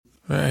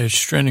All right, it's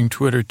Trending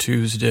Twitter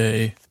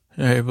Tuesday.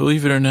 All right,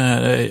 believe it or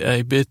not,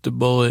 I bit the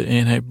bullet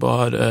and I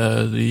bought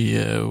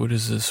what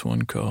is this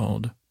one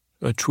called?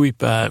 A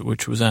Tweetbot,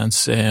 which was on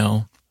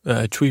sale.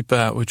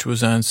 Tweetbot, which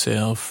was on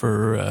sale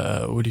for,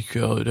 what do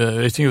you call it?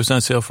 I think it was on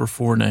sale for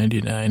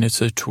 $4.99.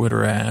 It's a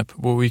Twitter app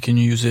where we can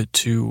use it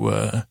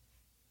to,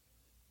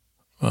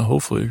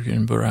 hopefully we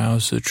can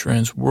browse the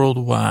trends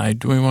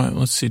worldwide.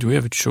 Let's see, do we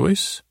have a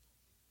choice?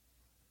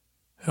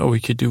 Oh, we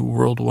could do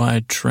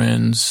worldwide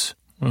trends.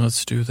 Well,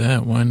 let's do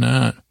that. Why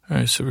not? All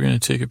right, so we're going to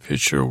take a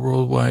picture of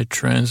worldwide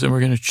trends, and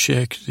we're going to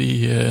check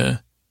the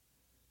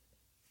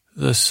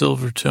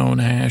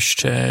Silvertone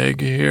hashtag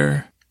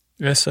here.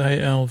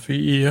 Silvertone,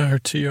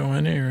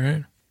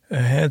 right?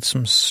 I had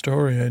some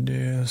story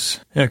ideas.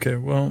 Okay,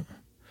 well,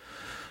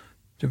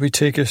 did we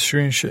take a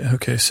screenshot?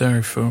 Okay,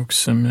 sorry,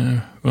 folks.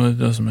 Well, it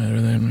doesn't matter.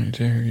 They don't need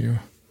to hear you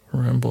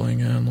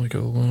rambling on like a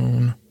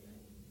loon.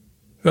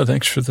 Oh,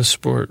 thanks for the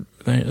support.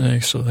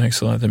 Thanks a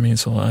lot. That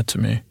means a lot to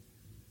me.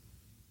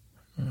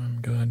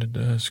 I'm glad it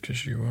does,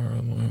 because you are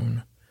a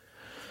loon.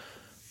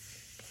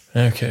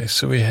 Okay,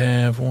 so we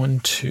have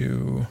 1,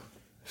 2,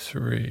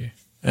 3.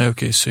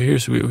 Okay, so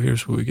here's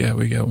what we got.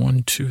 We got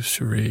 1, 2,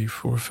 3,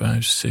 4,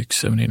 5, 6,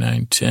 7, 8,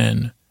 9,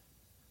 10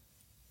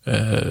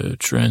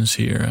 trends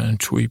here on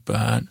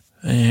Tweetbot.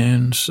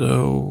 And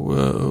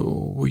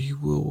so we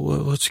will,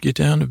 let's get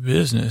down to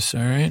business,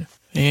 all right?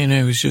 And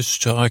I was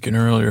just talking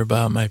earlier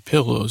about my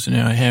pillows.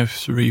 Now, I have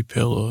 3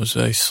 pillows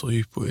I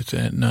sleep with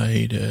at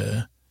night.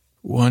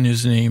 One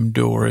is named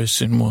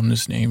Doris and one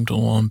is named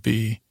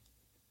Lumpy.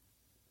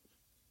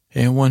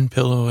 And one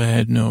pillow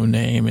had no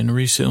name. And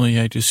recently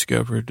I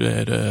discovered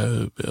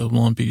that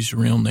Lumpy's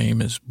real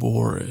name is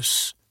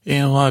Boris.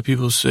 And a lot of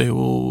people say,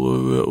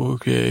 well,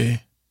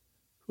 okay,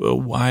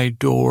 well, why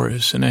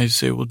Doris? And I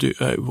say, well,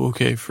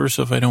 okay, first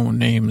off, I don't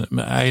name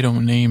them. I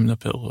don't name the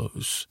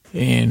pillows.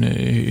 And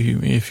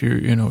if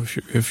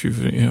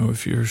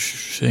you're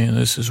saying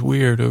this is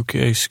weird,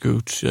 okay,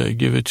 Scoots,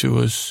 give it to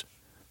us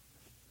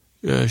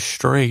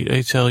straight.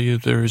 I tell you,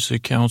 there's a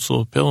council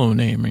of pillow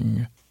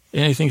naming.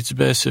 And I think it's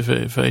best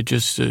if I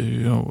just,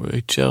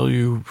 I tell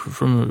you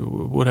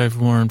from what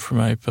I've learned from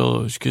my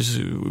pillows, because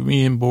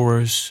me and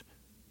Boris,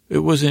 it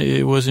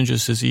wasn't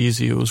just as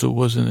easy. It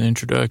wasn't an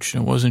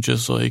introduction. It wasn't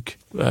just like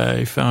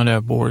I found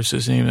out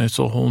Boris's name. That's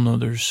a whole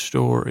nother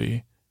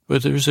story.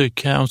 But there's a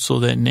council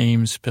that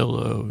names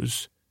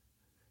pillows.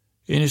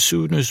 And as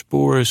soon as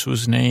Boris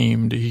was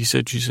named, she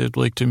said,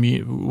 like to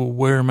me, well,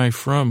 where am I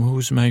from?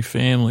 Who's my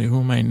family?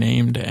 Who am I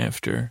named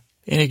after?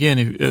 And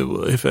again,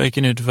 if I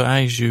can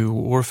advise you,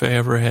 or if I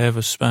ever have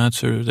a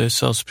sponsor that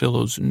sells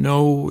pillows,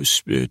 no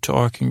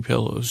talking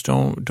pillows.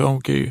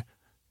 Don't get,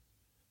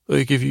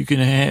 like, if you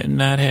can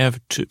not have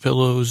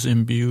pillows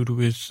imbued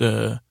with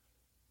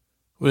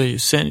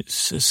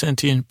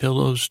sentient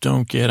pillows,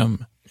 don't get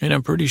them. And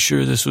I'm pretty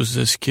sure this was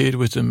this kid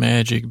with the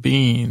magic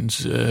beans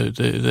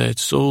that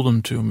sold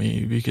them to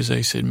me, because I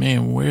said,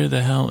 man, where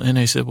the hell? And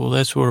I said, well,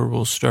 that's where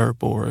we'll start,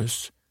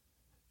 Boris.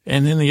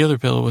 And then the other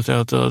pillow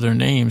without the other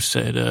name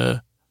said,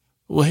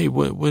 well, hey,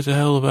 what the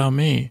hell about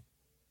me?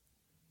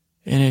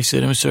 And I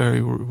said, I'm sorry,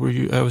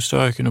 I was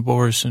talking to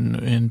Boris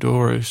and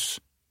Doris.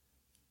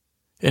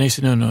 And I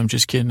said, no, I'm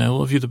just kidding. I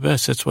love you the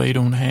best. That's why you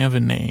don't have a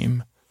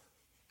name.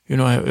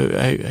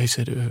 I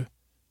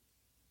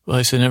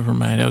said, never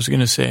mind. I was going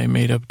to say I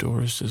made up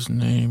Doris's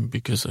name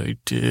because I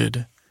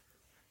did.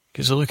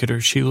 Because look at her.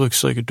 She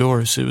looks like a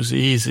Doris. It was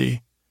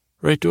easy.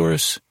 Right,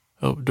 Doris?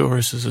 Oh,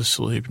 Doris is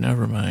asleep.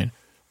 Never mind.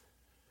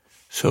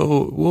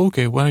 So, well,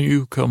 okay, why don't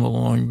you come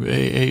along?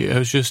 I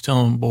was just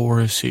telling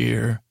Boris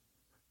here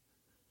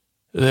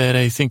that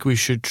I think we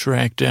should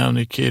track down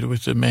the kid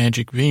with the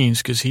magic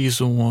beans, because he's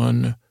the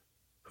one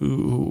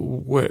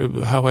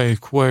how I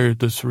acquired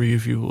the 3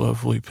 of you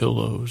lovely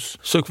pillows.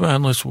 So come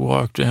on, let's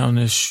walk down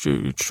this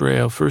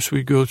trail. First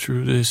we go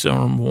through this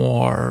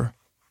armoire.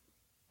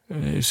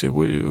 And I say,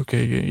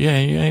 okay,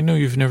 yeah, I know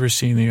you've never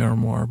seen the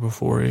armoire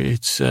before.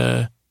 It's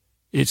a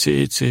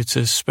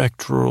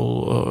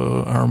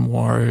spectral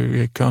armoire.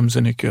 It comes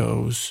and it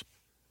goes.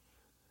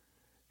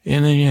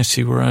 And then,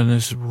 see, we're on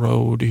this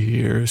road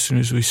here. As soon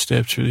as we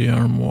step through the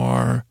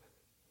armoire,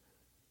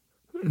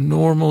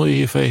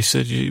 normally if I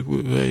said,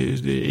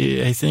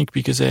 I think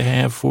because I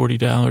have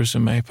 $40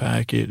 in my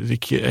pocket,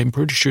 I'm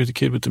pretty sure the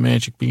kid with the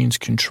magic beans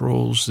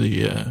controls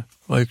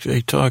like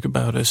they talk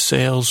about a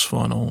sales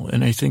funnel.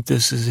 And I think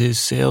this is his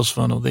sales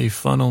funnel. They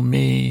funnel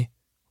me,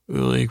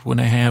 like, when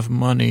I have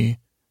money.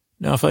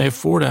 Now, if I have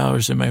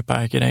 $4 in my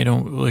pocket, I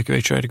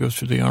try to go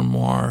through the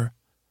armoire,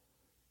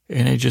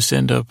 and I just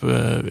end up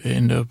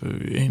in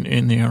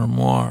the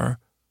armoire,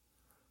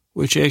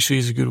 which actually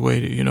is a good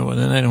way to, and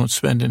then I don't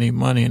spend any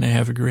money and I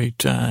have a great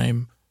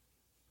time.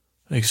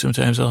 Like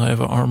sometimes I'll have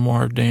an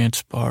armoire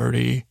dance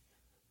party,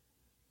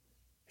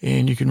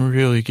 and you can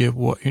really get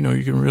you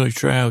can really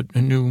try out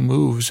new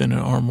moves in an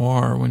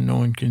armoire when no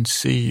one can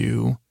see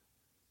you.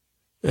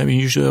 I mean,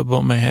 usually I'll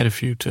bump my head a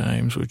few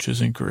times, which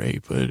isn't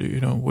great, but,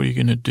 what are you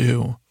going to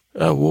do?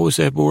 What was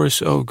that,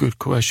 Boris? Oh, good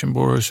question.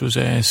 Boris was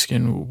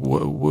asking,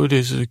 what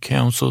is the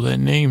council that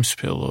names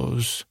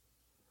pillows?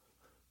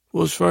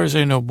 Well, as far as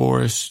I know,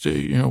 Boris,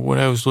 what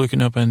I was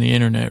looking up on the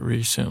internet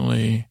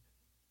recently,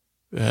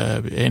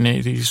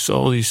 and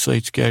all these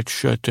sites got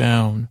shut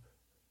down.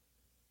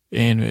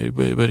 And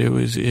but it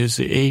was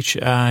HIAC.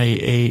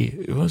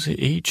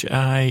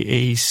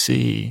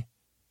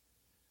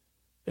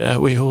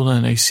 Wait, hold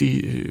on. You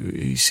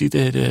see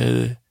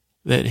that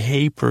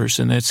hey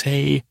person? That's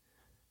hey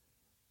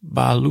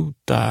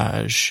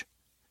balutage,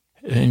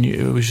 and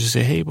it was just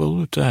a hey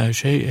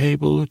balutage, hey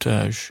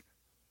balutage.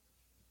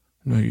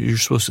 No, you're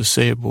supposed to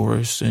say it,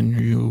 Boris,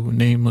 and you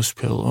nameless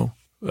pillow.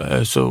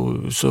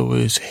 So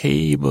it's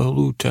hey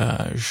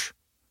balutage.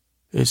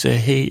 It's a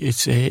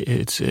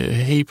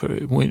hay.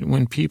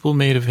 When people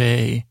made of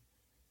hay,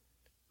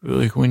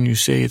 like when you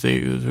say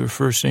their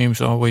first name's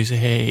always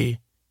hay,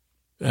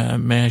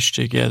 mashed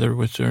together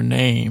with their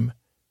name,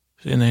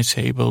 and that's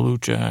hay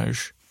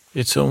balutage.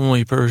 It's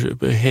only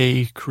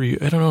hay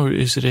I don't know.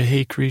 Is it a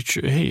hay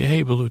creature?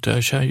 Hey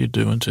balutage, how you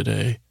doing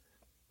today?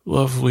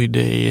 Lovely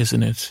day,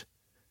 isn't it?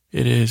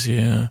 It is,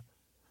 yeah.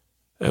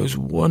 I was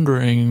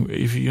wondering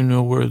if you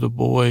know where the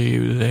boy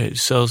that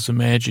sells the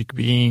magic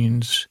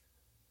beans.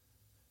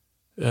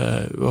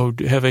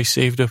 Have I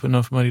saved up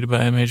enough money to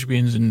buy magic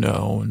beans?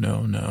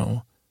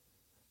 No.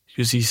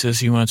 Because he says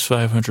he wants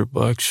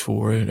 $500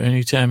 for it.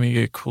 Anytime you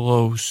get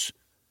close,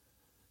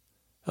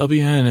 I'll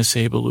be honest,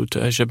 hey,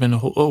 Balutage. I've been,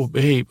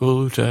 hey,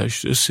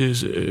 Balutage, this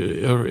is,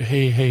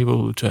 hey,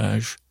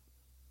 Balutage.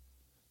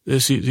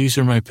 These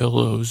are my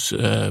pillows,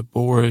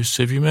 Boris.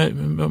 Have you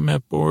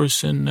met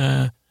Boris?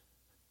 And,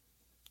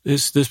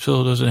 this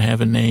pillow doesn't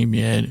have a name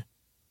yet.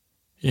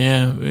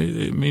 Yeah,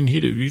 I mean,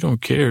 you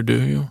don't care,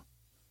 do you?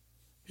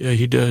 Yeah,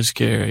 he does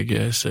care, I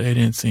guess. I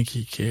didn't think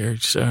he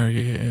cared.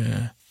 Sorry.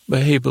 Yeah.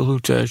 But hey,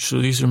 Balutage, so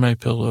these are my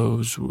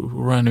pillows.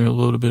 We're on a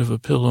little bit of a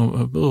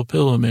little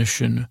pillow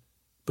mission,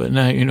 but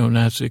not,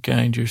 not the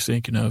kind you're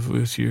thinking of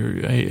with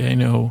your, I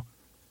know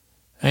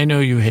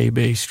you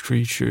hay-based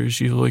creatures.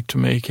 You like to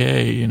make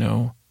hay,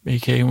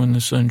 make hay when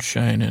the sun's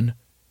shining.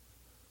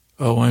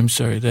 Oh, I'm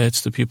sorry. That's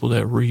the people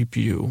that reap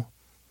you.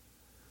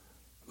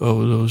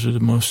 Oh, those are the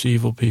most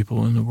evil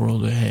people in the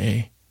world of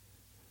hay.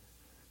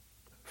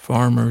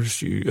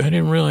 Farmers, I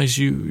didn't realize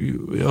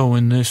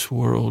in this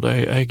world,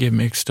 I get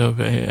mixed up.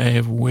 I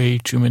have way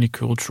too many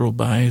cultural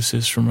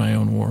biases for my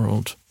own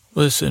world.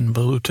 Listen,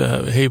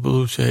 hey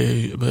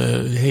Balutage.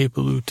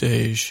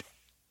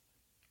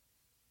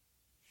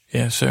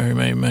 Yeah, sorry,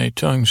 my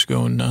tongue's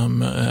going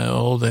numb.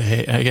 All the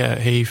hay, I got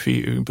hay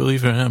fever.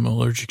 Believe it or not, I'm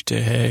allergic to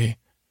hay.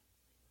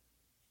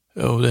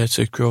 Oh, that's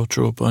a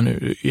cultural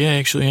pun. Yeah,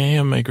 actually, I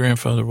am. My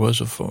grandfather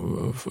was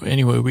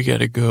anyway, we got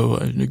to go.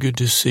 Good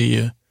to see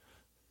you.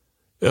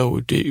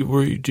 Oh,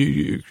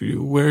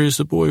 where is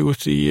the boy with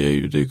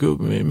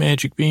the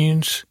magic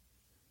beans?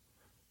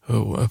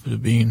 Oh, up the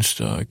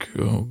beanstalk.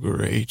 Oh,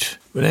 great.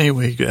 But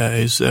anyway,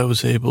 guys, that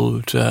was hey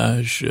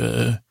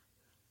Balutage.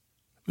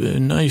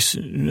 Nice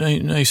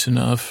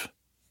enough.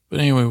 But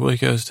anyway,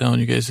 like I was telling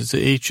you guys, it's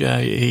the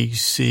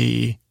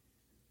HIAC.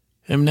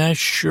 I'm not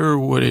sure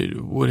what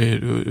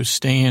it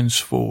stands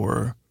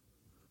for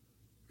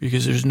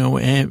because there's no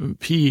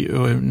P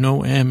or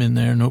no M in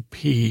there, no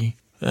P.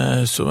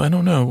 So I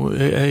don't know.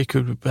 I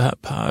could,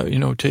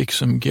 take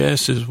some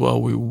guesses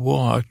while we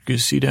walk. You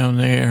see down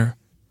there,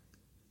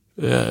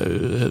 down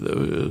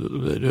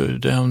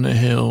the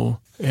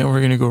hill, and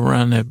we're gonna go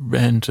around that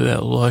bend to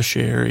that lush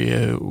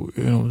area.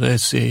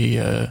 That's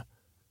a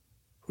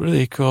what do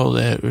they call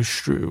that?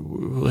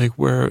 Like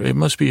where it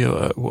must be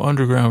a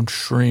underground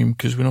stream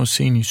because we don't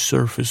see any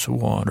surface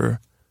water.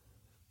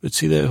 But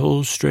see that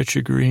whole stretch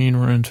of green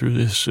running through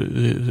these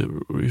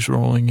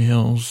rolling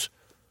hills.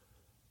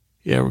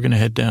 Yeah, we're going to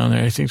head down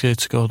there. I think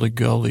that's called a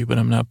gully, but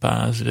I'm not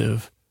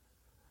positive.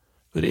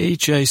 But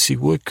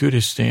HIC, what could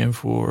it stand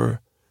for?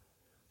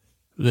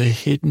 The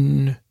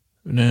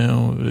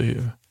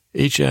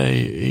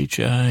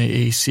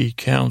HIAC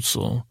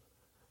Council.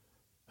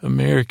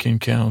 American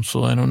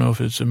Council. I don't know if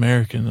it's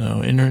American,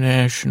 though.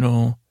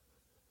 International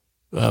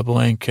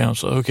Blank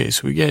Council. Okay,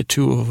 so we got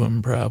two of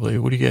them, probably.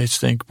 What do you guys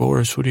think,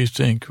 Boris? What do you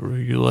think?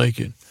 You like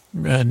it?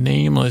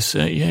 Nameless.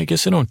 Yeah, I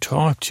guess I don't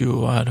talk to you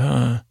a lot,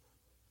 huh?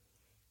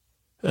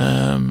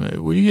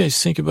 What do you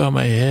guys think about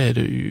my head?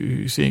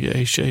 You think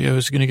I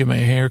was going to get my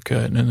hair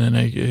cut, and then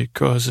it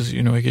causes,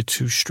 I get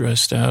too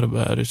stressed out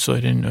about it, so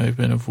I've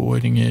been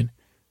avoiding it.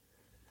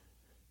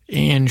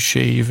 And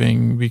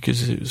shaving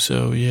because,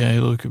 I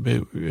look a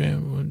bit,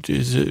 do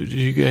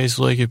you guys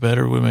like it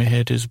better when my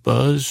head is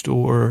buzzed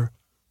or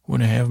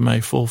when I have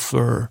my full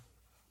fur?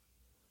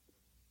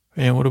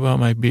 And what about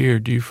my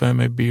beard? Do you find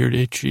my beard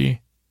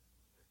itchy?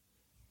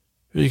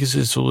 Because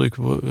it's like,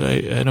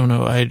 I don't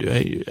know,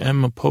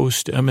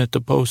 I'm at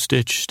the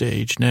post-itch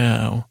stage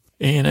now.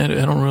 And I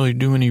don't really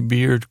do any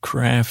beard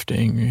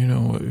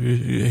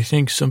crafting, I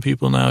think some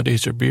people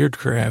nowadays are beard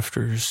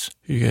crafters.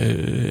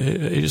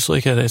 I just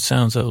like how that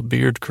sounds, a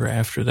beard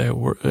crafter.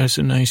 That's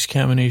a nice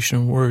combination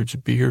of words,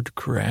 beard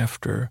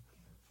crafter.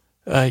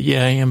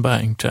 Yeah, I am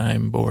buying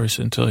time, Boris,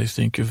 until I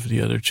think of the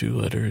other two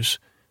letters.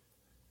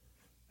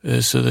 What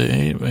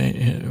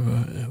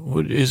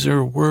is there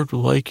a word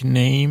like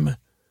name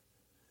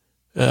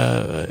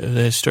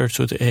that starts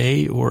with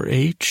A or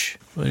H?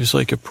 There's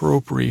like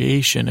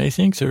appropriation. I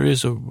think there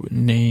is a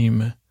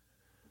name,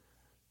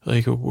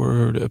 like a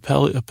word,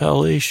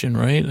 appellation,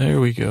 right? There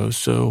we go.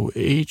 So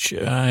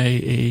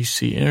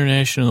HIAC,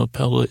 International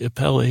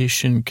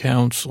Appellation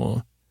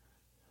Council.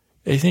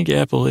 I think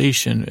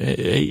appellation,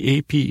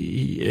 APE,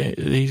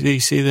 they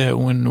say that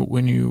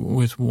when you,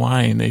 with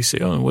wine, they say,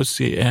 oh, what's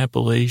the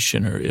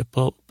appellation or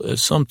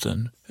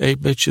something. I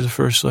bet you the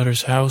first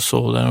letter's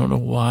household. I don't know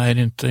why I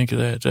didn't think of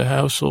that. The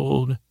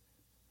Household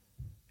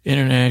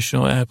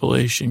International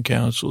Appellation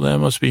Council. That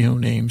must be who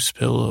names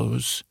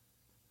pillows.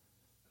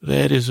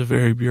 That is a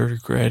very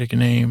bureaucratic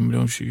name,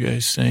 don't you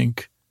guys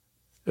think?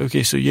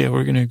 Okay, so yeah,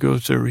 we're going to go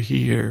through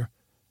here.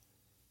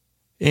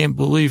 And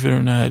believe it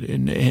or not,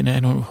 and I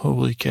don't,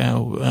 holy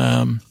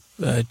cow,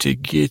 to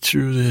get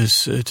through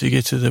this, to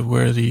get to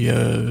where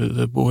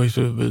the boys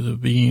of the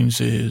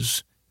beans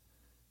is,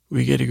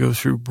 we got to go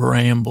through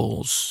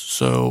brambles.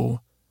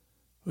 So,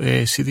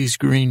 see these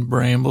green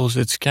brambles?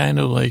 It's kind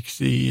of like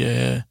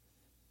the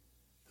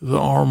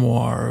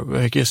armoire.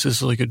 I guess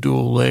it's like a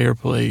dual layer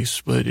place,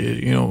 but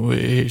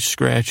it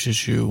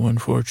scratches you,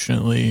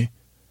 unfortunately.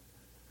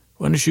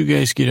 Why don't you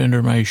guys get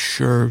under my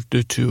shirt,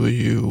 the two of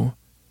you?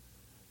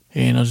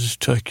 And I'll just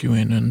tuck you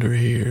in under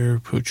here,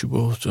 put you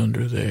both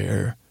under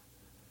there.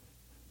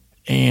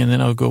 And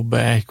then I'll go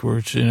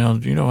backwards and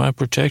I'll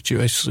protect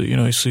you. I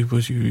sleep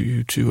with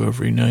you two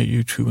every night,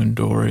 you two and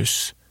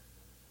Doris.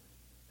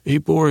 Hey,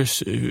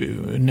 Boris,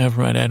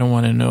 never mind. I don't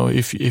want to know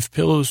if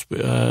pillows,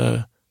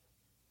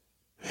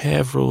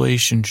 have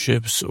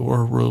relationships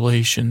or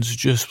relations,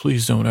 just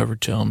please don't ever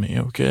tell me,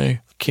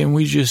 okay? Can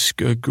we just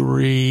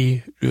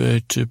agree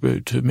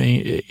to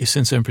me,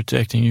 since I'm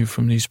protecting you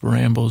from these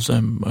brambles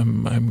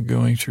I'm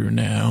going through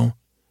now?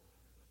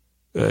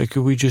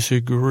 Could we just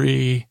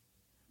agree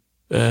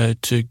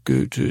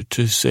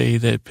to say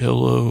that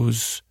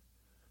pillows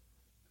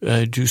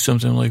do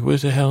something like,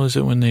 what the hell is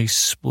it when they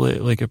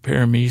split, like a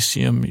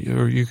paramecium,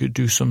 or you could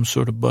do some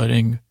sort of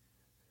budding,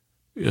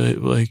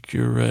 like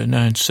your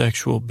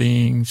non-sexual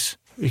beings?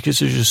 Because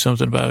there's just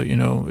something about,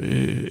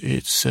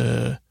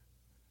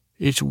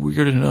 it's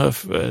weird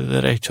enough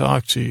that I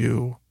talk to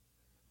you,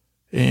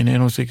 and I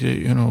don't think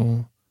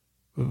that,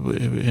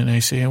 and I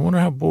say, I wonder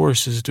how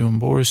Boris is doing.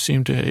 Boris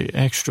seemed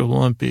extra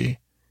lumpy.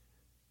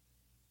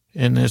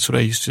 And that's what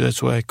I used to,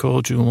 that's why I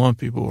called you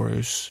Lumpy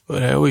Boris.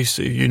 But I always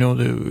say, I got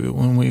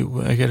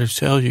to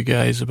tell you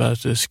guys about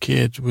this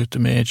kid with the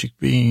magic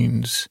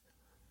beans,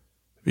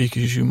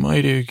 because you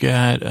might have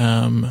got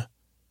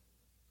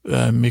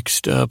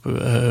mixed up,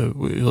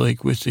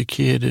 like with the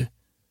kid.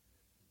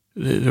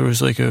 There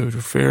was like a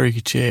fairy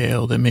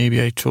tale that maybe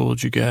I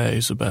told you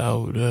guys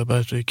about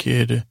the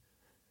kid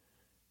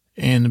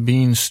and the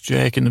beans,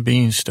 Jack and the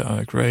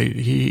Beanstalk, right?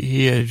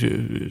 He had,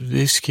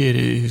 this kid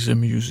is a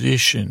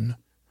musician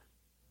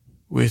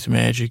with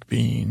magic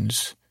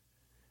beans,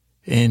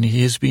 and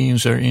his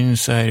beans are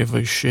inside of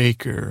a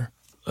shaker,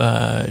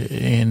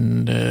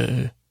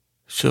 so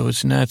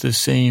it's not the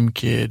same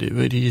kid,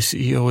 but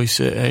he always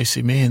said, I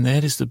say, man,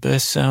 that is the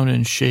best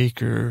sounding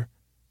shaker.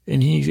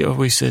 And he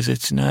always says,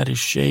 it's not a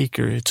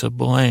shaker, it's a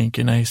blank.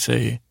 And I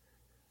say,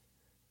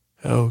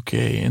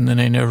 okay. And then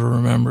I never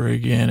remember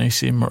again. I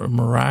say,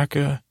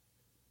 maraca.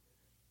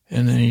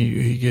 And then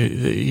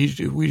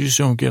we just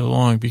don't get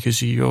along because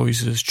he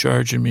always is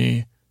charging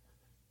me.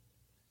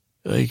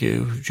 Like,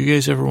 did you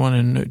guys ever want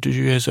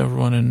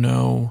to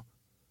know?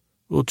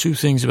 Well, two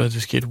things about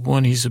this kid.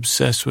 One, he's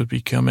obsessed with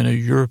becoming a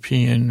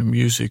European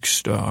music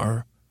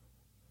star.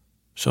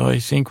 So I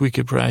think we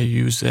could probably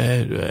use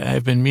that.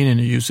 I've been meaning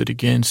to use it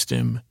against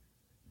him.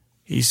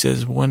 He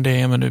says, one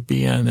day I'm going to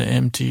be on the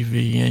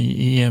MTV and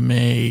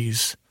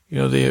EMAs.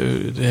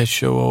 That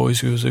show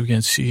always goes up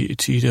against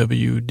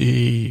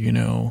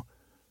TWD,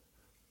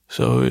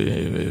 So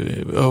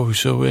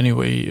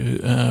anyway,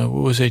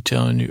 what was I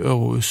telling you?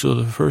 Oh, so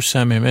the first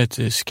time I met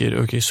this kid,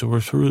 okay, so we're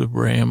through the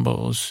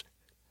brambles.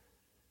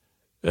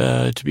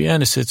 To be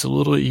honest, it's a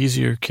little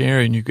easier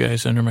carrying you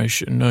guys under my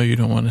shirt. No, you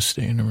don't want to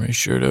stay under my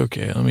shirt.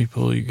 Okay, let me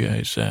pull you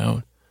guys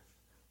out.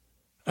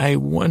 I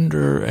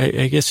wonder,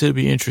 I guess it'd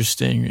be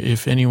interesting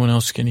if anyone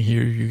else can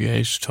hear you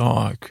guys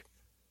talk.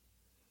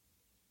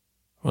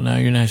 Well, now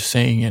you're not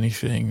saying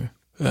anything.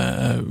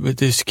 But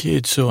this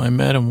kid, so I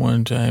met him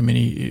one time, and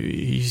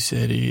he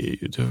said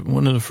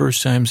one of the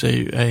first times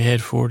I had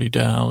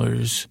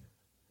 $40.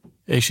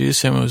 Actually,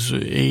 this time it was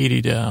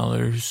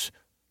 $80.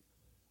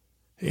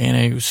 And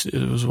it was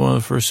one of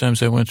the first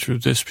times I went through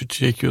this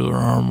particular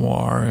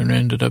armoire and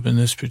ended up in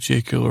this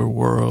particular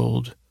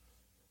world.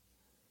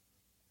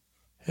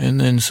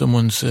 And then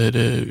someone said,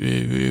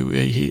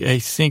 I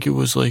think it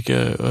was like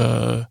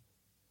a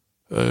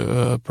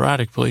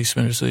product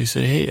placement. So they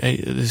said,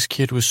 hey, this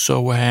kid was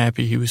so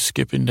happy. He was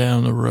skipping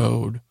down the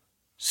road,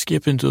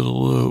 skipping to the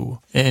loo.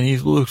 And he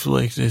looked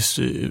like this,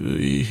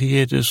 he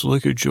had this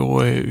look of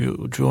joy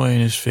in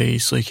his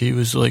face. Like he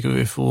was like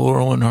if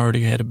Laurel and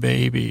Hardy had a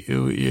baby.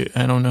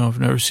 I don't know. I've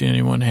never seen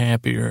anyone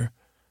happier.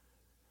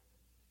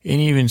 And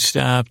he even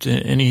stopped,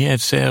 and he had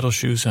saddle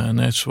shoes on.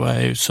 That's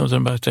why something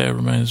about that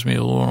reminds me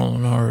of Laurel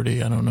and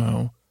Hardy. I don't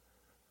know.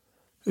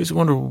 I just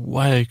wonder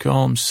why they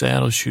call them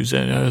saddle shoes.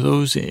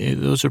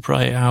 Those are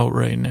probably out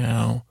right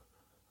now.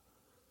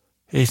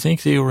 I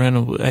think they were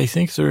in. I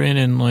think they're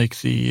in like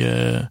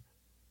the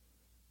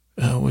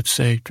what's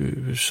that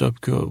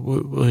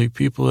subcode? Like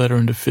people that are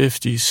into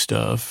 50s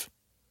stuff.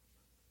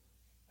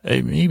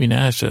 Maybe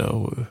not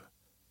so.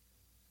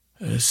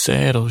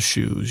 Saddle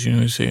shoes,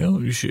 you say, oh,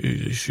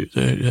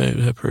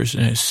 that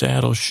person has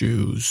saddle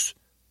shoes.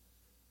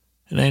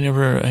 And I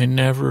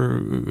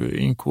never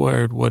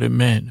inquired what it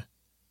meant.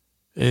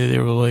 They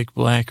were like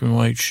black and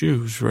white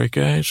shoes, right,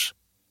 guys?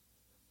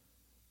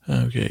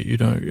 Okay,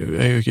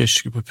 I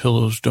guess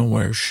pillows don't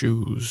wear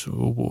shoes.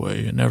 Oh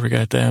boy, I never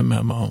got that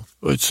memo.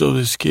 But so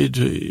this kid,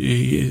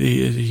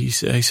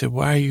 I said,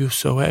 why are you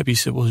so happy? He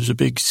said, well, there's a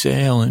big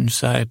sale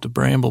inside the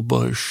bramble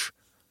bush.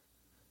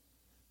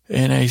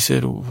 And I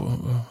said,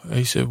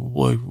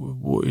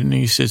 what? And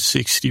he said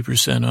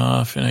 60%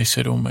 off. And I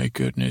said, oh my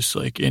goodness,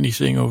 like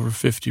anything over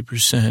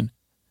 50%.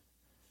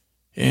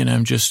 And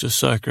I'm just a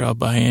sucker. I'll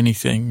buy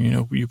anything.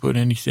 You put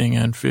anything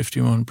on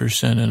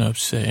 51% and up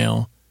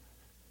sale.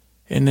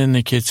 And then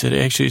the kid said,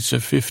 actually, it's a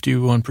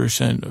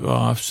 51%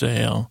 off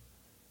sale.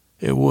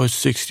 It was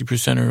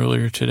 60%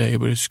 earlier today,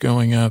 but it's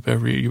going up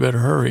you better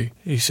hurry.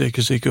 He said,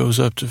 because it goes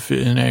up to,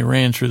 and I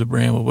ran through the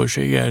bramble bush.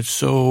 I got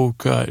so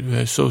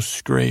cut, so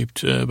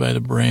scraped by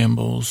the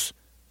brambles.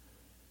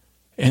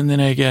 And then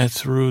I got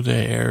through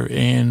there,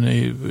 and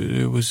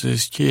it was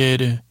this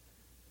kid,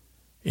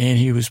 and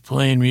he was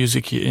playing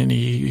music, and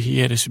he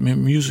had a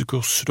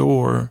musical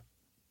store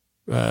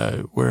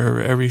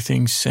where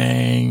everything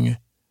sang.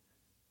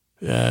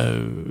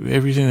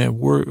 Everything that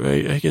worked,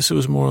 I guess it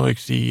was more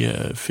like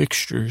the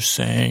fixtures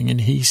sang, and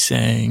he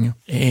sang,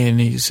 and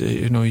he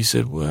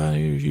said, well,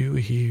 you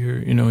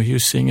here, he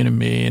was singing to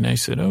me, and I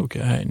said, oh,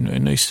 God,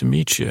 nice to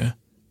meet you.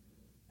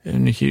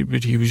 And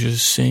he was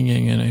just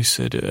singing, and I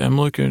said, I'm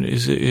looking,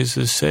 is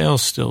the sale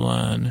still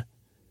on?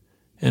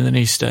 And then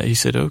he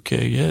said,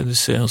 okay, yeah, the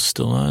sale's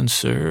still on,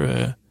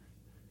 sir,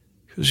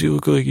 because you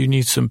look like you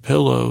need some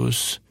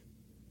pillows.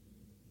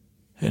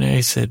 And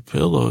I said,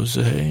 pillows,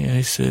 eh?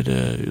 I said,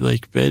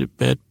 like bed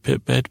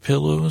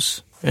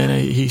pillows? And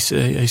I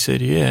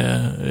said,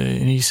 yeah.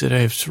 And he said,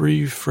 I have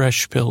 3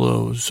 fresh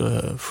pillows,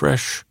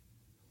 fresh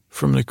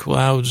from the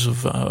clouds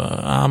of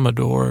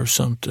Amador or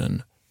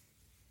something.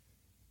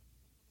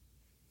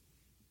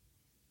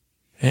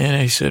 And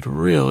I said,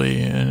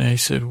 really? And I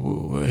said,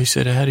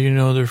 how do you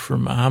know they're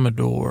from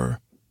Amador?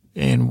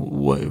 And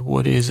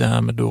what is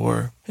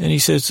Amador? And he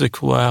said it's a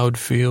cloud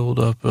field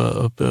up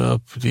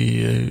the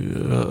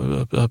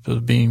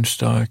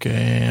beanstalk I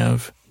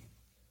have.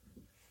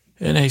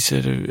 And I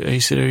said,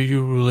 are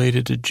you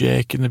related to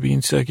Jack and the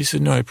beanstalk? He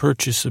said, no, I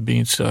purchased the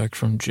beanstalk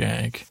from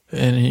Jack.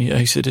 And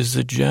I said, is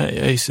the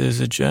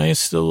giant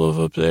still live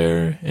up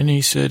there? And he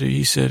goes,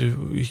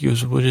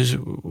 what is it?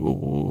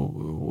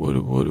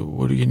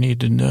 What do you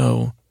need to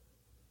know?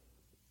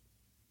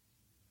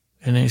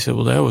 And I said,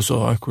 well, that was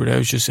awkward. I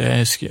was just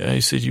asking. I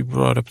said, you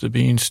brought up the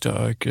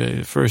beanstalk.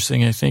 The first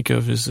thing I think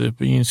of is the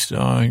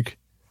beanstalk,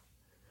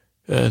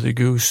 the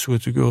goose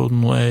with the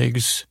golden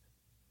legs.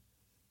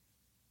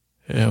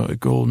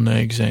 Golden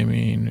eggs, I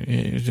mean.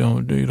 You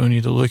don't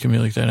need to look at me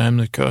like that. I'm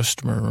the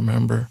customer,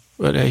 remember?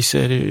 But and he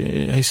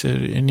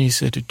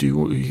said,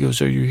 he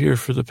goes, are you here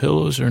for the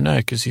pillows or not?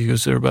 Because he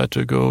goes, they're about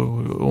to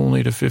go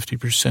only to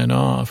 50%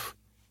 off.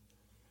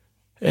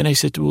 And I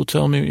said, well,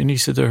 tell me. And he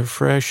said, they're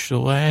fresh. The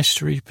last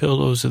 3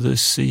 pillows of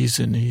this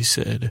season, he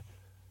said,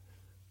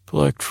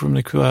 plucked from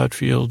the cloud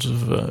fields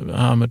of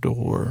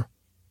Amador.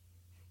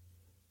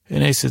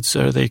 And I said,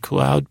 so are they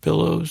cloud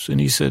pillows? And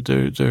he said,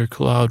 they're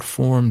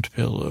cloud-formed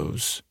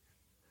pillows.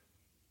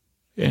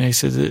 And I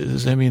said,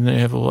 does that mean they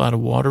have a lot of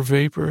water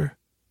vapor?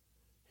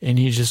 And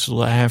he just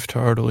laughed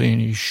heartily,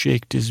 and he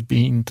shaked his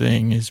bean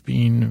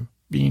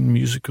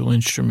musical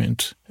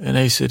instrument. And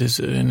I said, I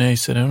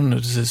don't know,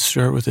 does it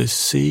start with a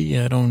C?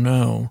 I don't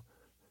know.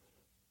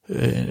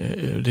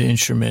 The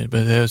instrument,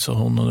 but that's a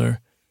whole nother.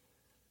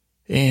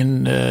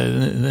 And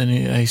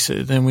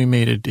then we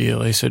made a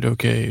deal. I said,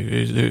 okay,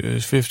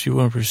 it's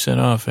 51%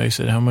 off. I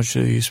said, how much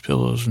are these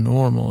pillows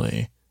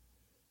normally?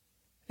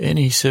 And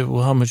he said,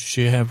 well, how much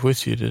do you have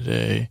with you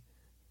today?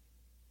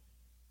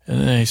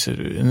 And then I said,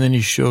 and then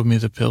he showed me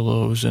the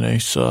pillows, and I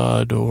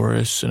saw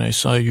Doris, and I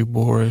saw you,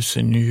 Boris,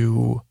 and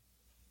you,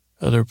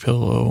 other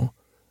pillow.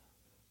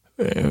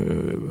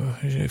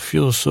 I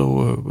feel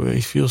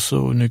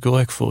so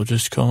neglectful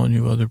just calling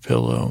you other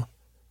pillow.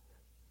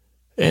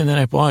 And then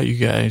I bought you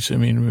guys. I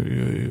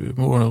mean,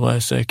 more or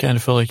less, I kind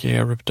of felt like I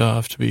got ripped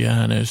off, to be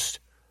honest.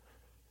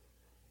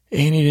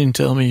 And he didn't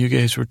tell me you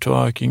guys were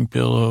talking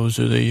pillows,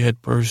 or that you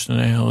had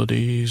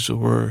personalities,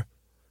 or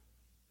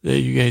that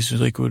you guys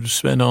would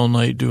spend all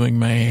night doing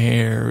my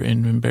hair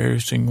in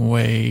embarrassing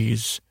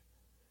ways.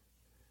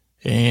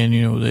 And,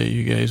 that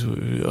you guys,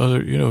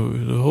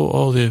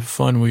 all the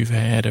fun we've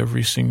had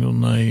every single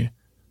night.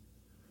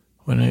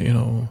 When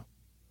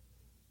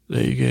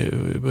They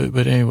get,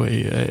 but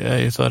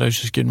anyway, I thought I was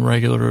just getting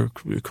regular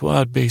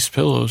cloud-based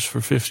pillows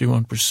for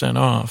 51%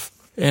 off.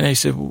 And I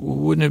said,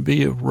 wouldn't it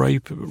be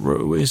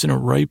isn't a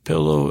ripe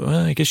pillow?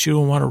 Well, I guess you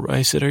don't want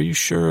I said, are you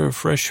sure a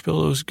fresh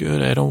pillow is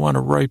good? I don't want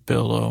a ripe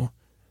pillow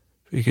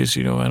because,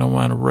 I don't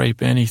want to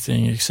ripe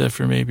anything except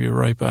for maybe a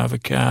ripe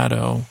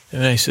avocado.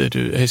 And I said,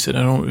 is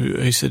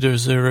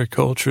there a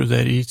culture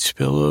that eats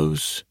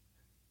pillows?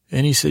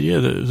 And he said, yeah,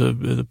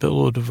 the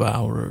pillow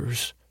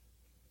devourers.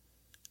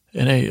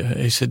 And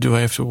I said, do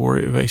I have to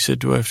worry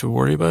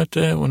about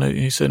that?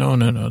 He said, oh,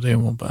 no, they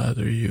won't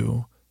bother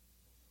you.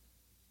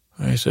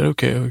 I said,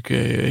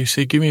 okay. I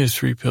said, give me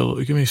 3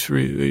 pillows. Give me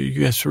 3.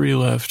 You got 3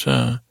 left,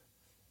 huh?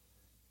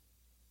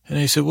 And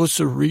I said, what's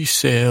the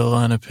resale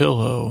on a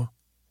pillow?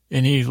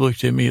 And he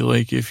looked at me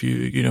like if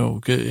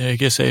I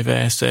guess I've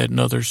asked that in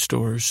other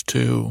stores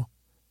too.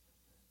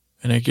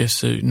 And I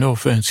guess, no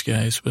offense,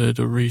 guys, but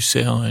the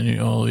resale on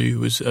all of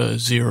you was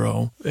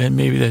 0. And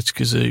maybe that's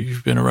because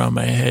you've been around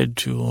my head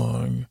too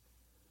long.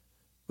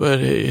 But,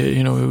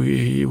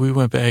 we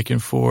went back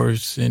and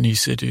forth, and he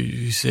said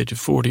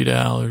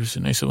 $40.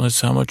 And I said, well, that's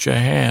how much I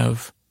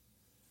have.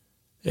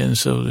 And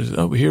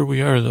so, here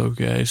we are, though,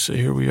 guys. So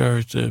here we are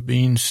at the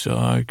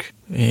Beanstalk,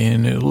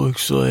 and it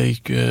looks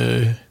like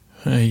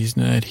he's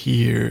not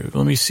here.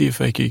 Let me see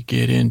if I could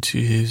get into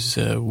his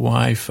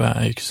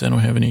Wi-Fi, because I don't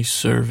have any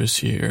service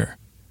here.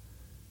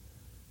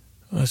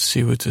 Let's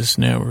see what this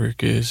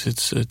network is.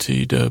 It's a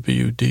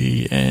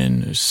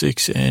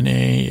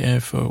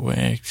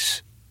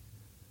TWDN6NAFOX.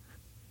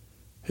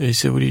 He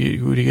said, what do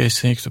you guys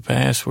think the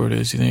password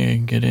is? You think I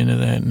can get into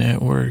that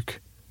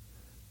network?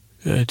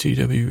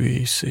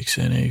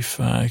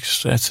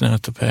 TWE6NA-FOX. That's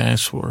not the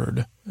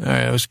password. All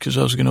right, because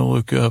I was going to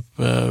look up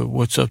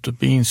what's up to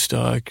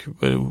Beanstalk,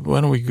 but why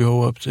don't we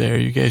go up there?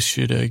 You guys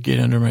should get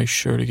under my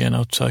shirt again.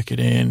 I'll tuck it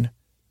in.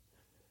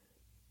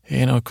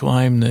 And I'll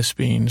climb this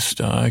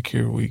Beanstalk.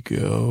 Here we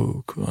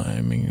go,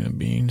 climbing the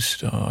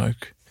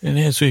Beanstalk. And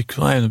as we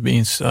climb the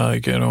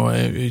Beanstalk,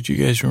 do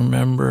you guys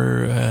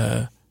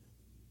remember...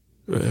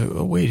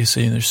 wait a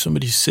second, there's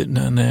somebody sitting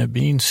on that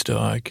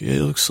beanstalk.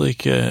 It looks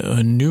like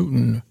a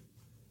Newton,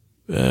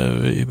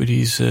 but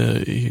he's,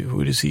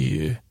 what is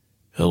he?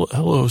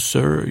 Hello,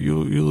 sir,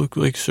 you look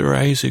like Sir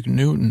Isaac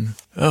Newton.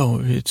 Oh,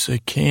 it's a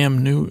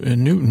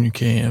Newton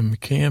Cam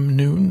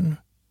Newton?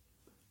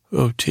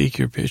 Oh, take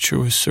your picture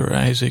with Sir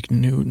Isaac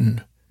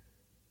Newton.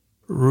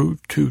 Root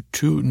to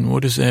tootin',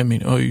 what does that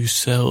mean? Oh, you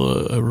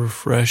sell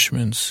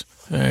refreshments.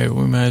 All right,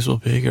 we might as well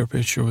take our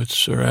picture with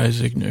Sir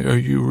Isaac Newton. Are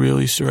you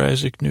really Sir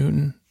Isaac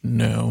Newton?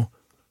 No.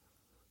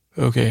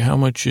 Okay, how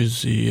much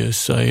is the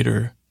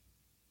cider?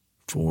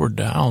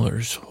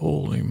 $4.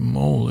 Holy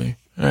moly.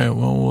 All right,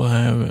 well,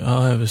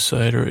 I'll have a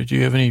cider. Do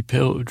you have any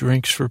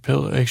drinks for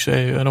pillow?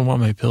 Actually, I don't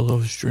want my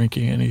pillows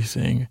drinking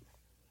anything.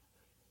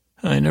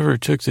 I never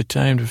took the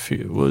time to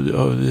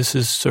feel, this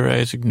is Sir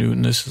Isaac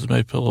Newton. This is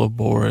my pillow,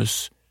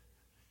 Boris.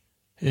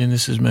 And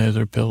this is my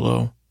other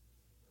pillow.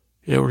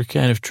 Yeah, we're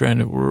kind of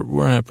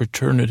we're on a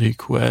paternity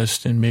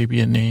quest and maybe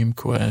a name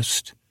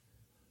quest.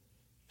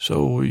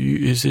 So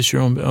is this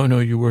your own, oh no,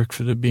 you work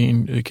for the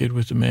kid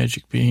with the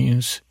magic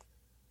beans?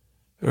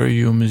 Are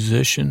you a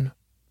musician?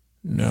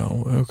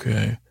 No,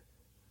 okay.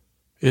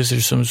 Is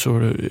there some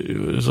sort of,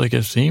 is like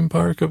a theme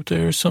park up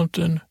there or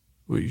something?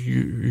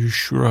 You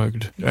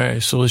shrugged. All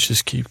right, so let's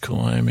just keep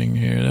climbing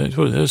here. That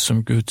was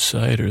some good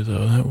cider,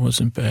 though. That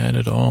wasn't bad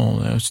at all.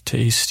 That was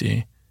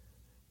tasty.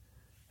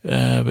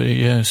 But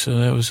yeah, so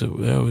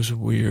that was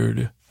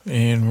weird.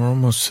 And we're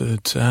almost to the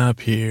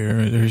top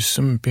here. There's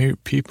some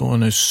people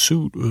in a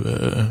suit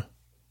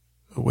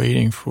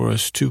waiting for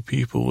us. 2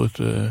 people with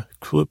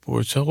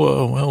clipboards.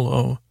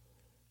 Hello.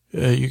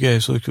 You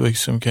guys look like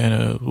some kind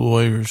of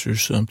lawyers or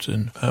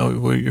something.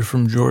 You're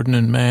from Jordan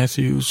and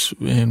Matthews,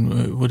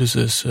 and what is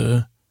this?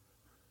 A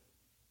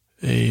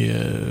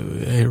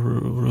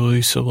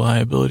release of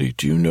liability.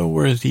 Do you know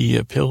where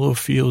the pillow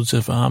fields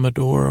of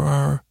Amador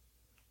are?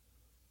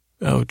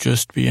 Oh,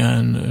 just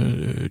beyond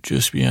the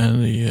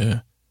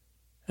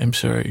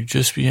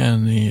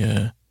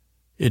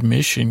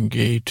admission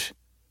gate.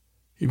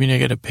 You mean I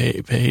gotta pay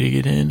to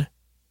get in?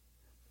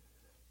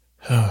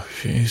 Oh,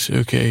 jeez.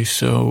 Okay,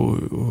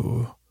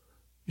 so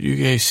you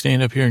guys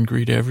stand up here and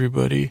greet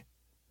everybody?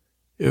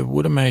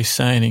 What am I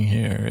signing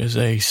here as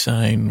I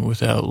sign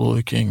without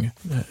looking?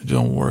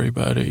 Don't worry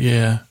about it.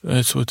 Yeah,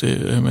 that's what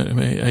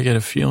I got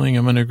a feeling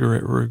I'm going to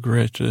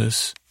regret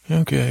this.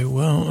 Okay,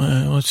 well,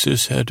 let's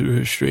just head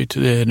straight to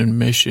that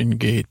admission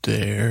gate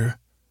there.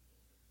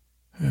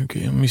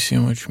 Okay, let me see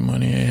how much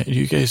money I have. Do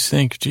you guys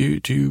think,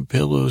 do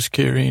pillows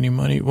carry any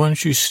money? Why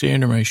don't you stay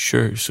under my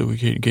shirt so we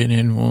can get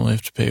in? We'll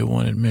have to pay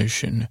 1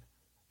 admission.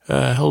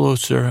 Hello,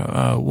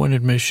 sir. 1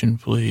 admission,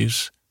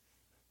 please.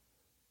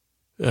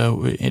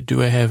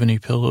 Do I have any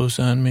pillows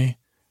on me?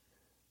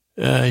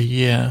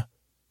 Yeah.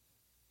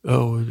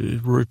 Oh,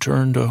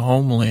 return to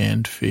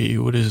homeland fee.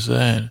 What is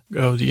that?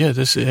 Oh, yeah,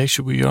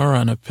 we are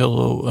on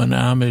an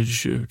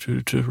homage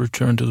to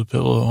return to the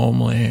pillow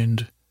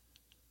homeland.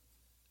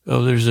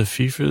 Oh, there's a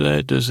fee for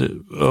that?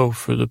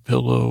 For the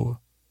pillow.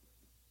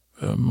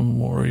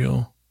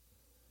 Memorial.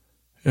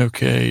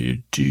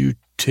 Okay, do you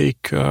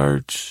take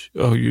cards?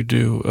 Oh, you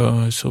do.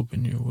 Oh, I was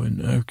hoping you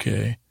wouldn't.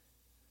 Okay.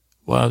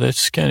 Wow,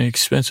 that's kind of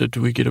expensive.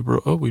 Do we get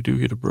a Oh, we do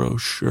get a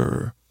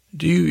brochure.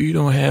 Do you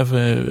don't have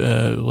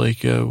a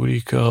what do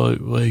you call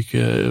it? Like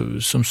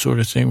some sort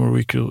of thing where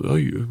we could,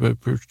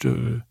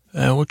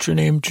 what's your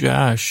name?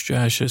 Josh.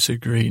 Josh, that's a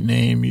great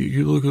name.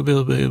 You look a bit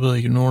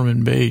like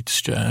Norman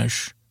Bates,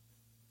 Josh.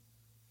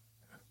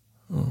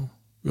 Oh,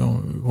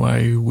 why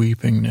are you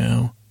weeping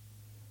now?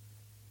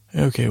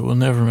 Okay, well,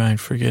 never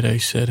mind. Forget I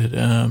said it.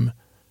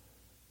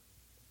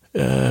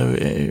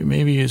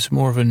 Maybe it's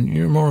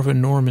you're more of a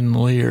Norman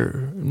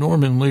Lear.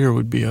 Norman Lear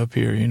would be up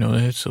here.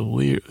 That's a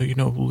Lear.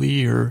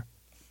 Lear.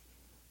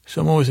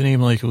 Someone with a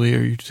name like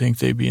Lear, you'd think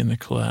they'd be in the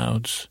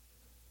clouds.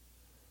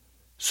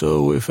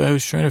 So if I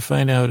was trying to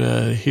find out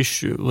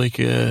history,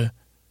 do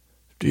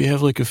you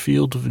have like a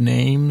field of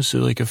names,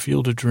 or like a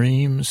field of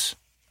dreams?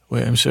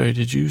 Wait, I'm sorry,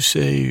 did you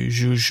say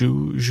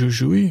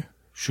Jujui?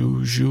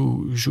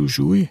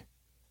 Jujui?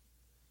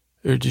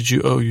 Or did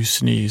you, you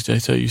sneezed. I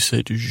thought you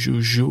said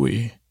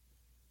Jujui.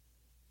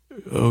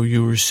 Oh,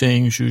 you were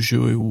saying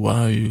Jujui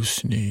while you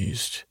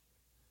sneezed.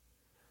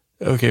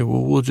 Okay,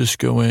 well, we'll just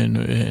go in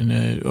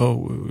and,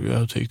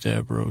 I'll take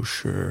that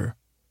brochure.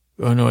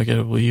 Oh, no, I got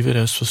to leave it.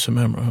 I was supposed to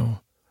remember. Oh.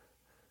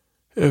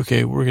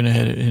 Okay, we're going to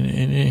head in,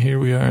 and here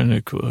we are in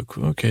the,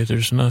 okay,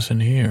 there's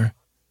nothing here.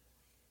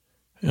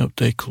 Yep,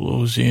 they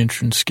closed the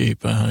entrance gate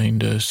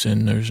behind us,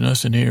 and there's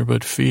nothing here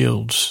but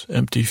fields,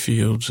 empty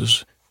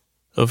fields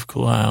of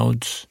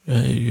clouds.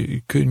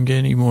 You couldn't get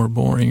any more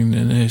boring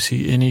than this.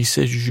 He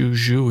said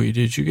Jujui.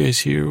 Did you guys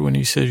hear when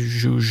he said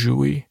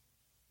Jujui?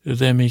 Did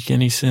that make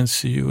any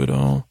sense to you at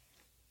all?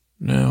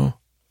 No?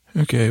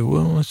 Okay,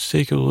 well, let's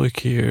take a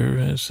look here.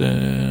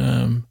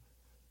 I'm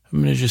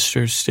going to just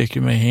start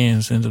sticking my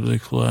hands into the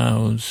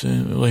clouds,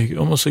 and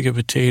almost like a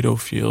potato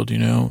field,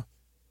 You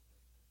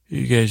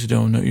guys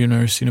don't know. You've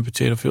never seen a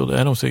potato field?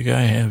 I don't think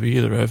I have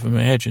either. I've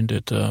imagined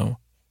it, though.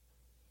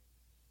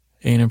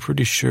 And I'm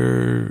pretty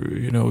sure,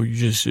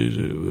 there's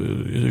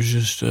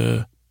just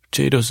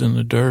potatoes in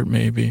the dirt,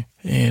 maybe.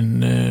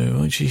 And,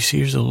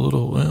 here's a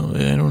little,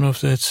 I don't know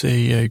if that's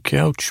a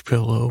couch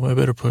pillow. I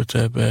better put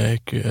that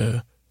back.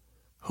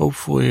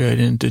 Hopefully I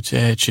didn't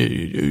detach it.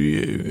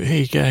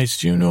 Hey,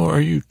 guys,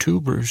 are you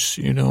tubers?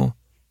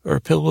 Are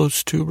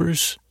pillows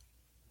tubers?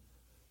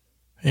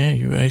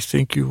 Yeah, I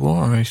think you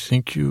are. I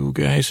think you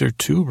guys are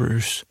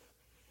tubers.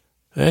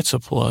 That's a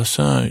plus,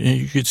 huh?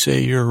 You could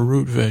say you're a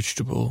root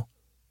vegetable.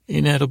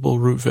 Inedible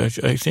root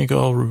vegetable. I think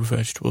all root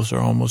vegetables are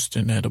almost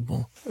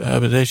inedible.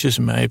 But that's just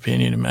my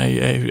opinion.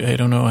 I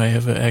don't know. I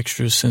have an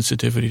extra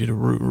sensitivity to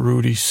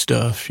rooty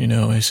stuff.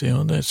 I say,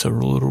 that's a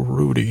little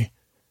rooty.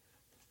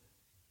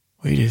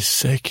 Wait a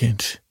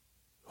second.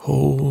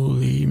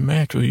 Holy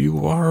mackerel,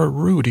 you are a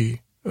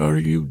Rudy.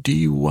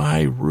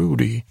 R-U-D-Y,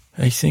 Rudy.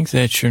 I think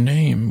that's your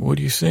name. What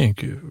do you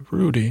think?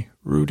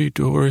 Rudy,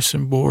 Doris,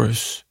 and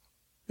Boris.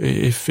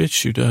 It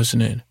fits you,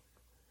 doesn't it?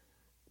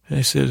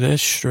 I said,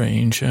 that's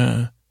strange,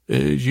 huh? Do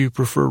you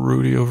prefer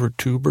Rudy over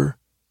Tuber?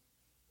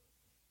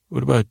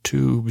 What about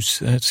Tubes?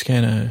 That's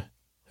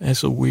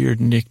a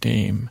weird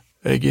nickname.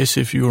 I guess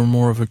if you were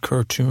more of a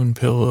cartoon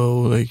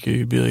pillow,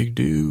 you'd be like,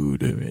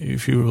 dude,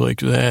 if you were like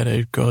that,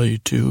 I'd call you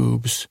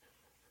Tubes.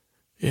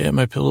 Yeah,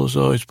 my pillow's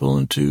always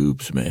pulling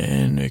tubes,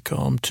 man. They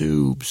call them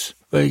Tubes.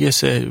 But I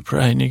guess that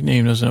probably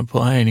nickname doesn't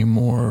apply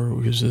anymore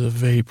because of the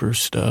vapor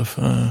stuff,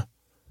 huh?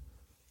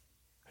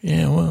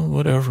 Yeah, well,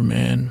 whatever,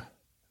 man.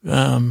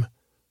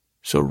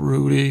 So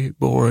Rudy,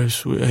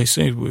 Boris, I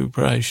think we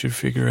probably should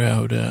figure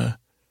out,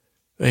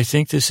 I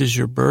think this is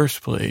your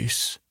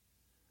birthplace.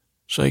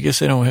 So I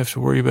guess I don't have to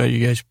worry about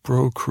you guys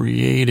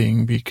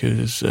procreating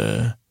because,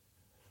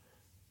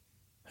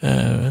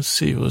 let's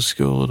see, let's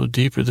go a little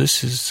deeper.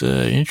 This is,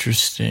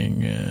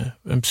 interesting.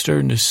 I'm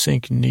starting to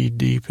sink knee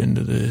deep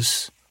into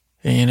this.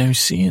 And I'm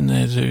seeing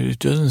that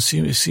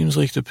it seems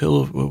like the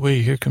pillow,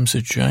 wait, here comes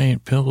a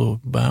giant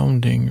pillow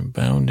bounding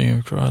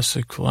across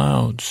the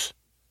clouds.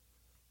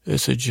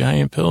 It's a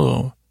giant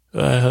pillow.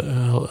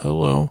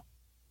 Hello.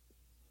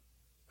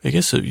 I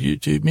guess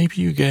maybe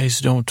you guys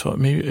don't talk.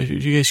 Maybe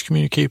you guys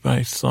communicate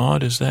by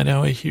thought. Is that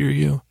how I hear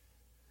you?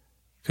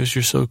 Because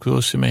you're so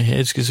close to my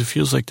head. Because it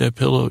feels like that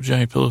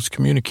giant pillow, is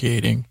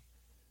communicating.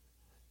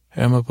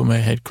 I'm up on my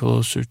head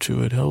closer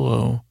to it.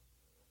 Hello.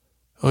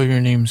 Oh,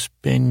 your name's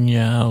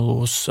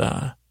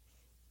Peñalosa.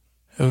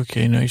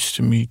 Okay, nice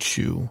to meet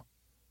you.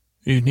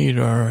 You need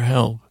our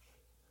help.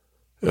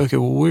 Okay,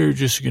 well, we're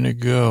just going to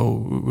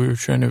go. We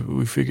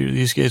figured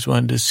these guys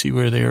wanted to see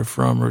where they are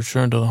from,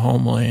 return to the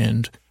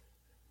homeland,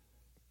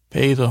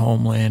 pay the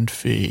homeland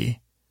fee.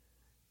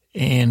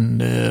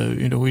 And,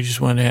 we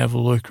just want to have a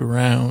look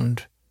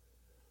around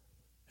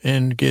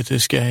and get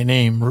this guy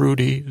named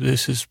Rudy.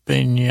 This is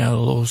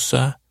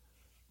Peñalosa.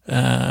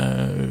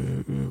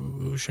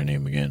 What's your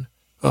name again?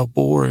 Oh,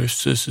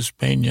 Boris, this is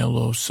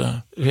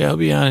Peñalosa. Yeah, I'll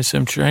be honest,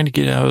 I'm trying to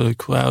get out of the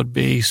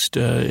cloud-based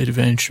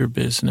adventure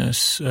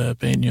business,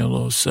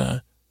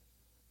 Peñalosa.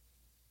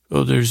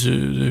 Oh,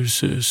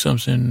 there's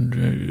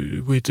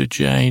something with the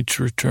Giants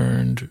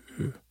returned.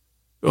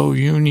 Oh,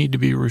 you need to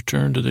be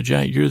returned to the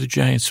Giant. You're the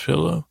Giant's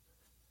pillow?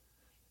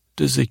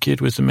 Does the kid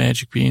with the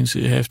magic beans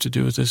have to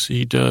do with this?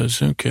 He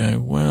does. Okay,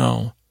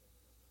 well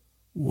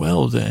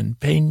then,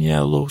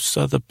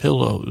 Peñalosa the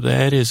pillow.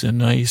 That is a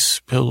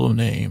nice pillow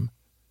name.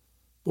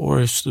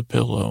 Boris the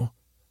pillow.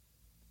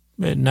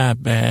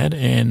 Not bad.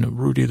 And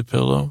Rudy the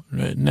pillow.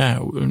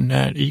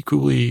 Not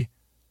equally,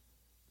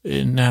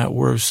 not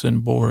worse than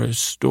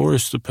Boris.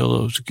 Doris the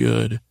pillow's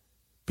good.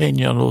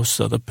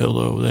 Peñalosa the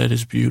pillow. That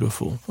is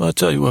beautiful. Well, I'll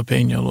tell you what,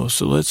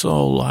 Peñalosa, let's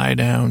all lie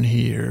down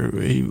here.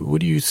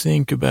 What do you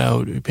think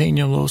about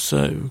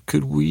Peñalosa?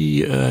 Could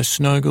we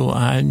snuggle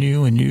on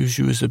you and use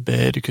you as a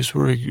bed? Because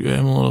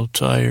I'm a little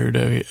tired.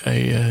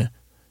 I'll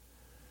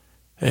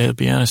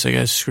be honest, I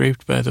got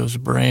scraped by those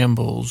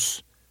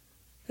brambles.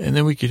 And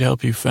then we could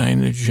help you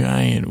find the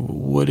giant.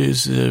 What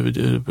is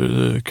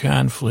the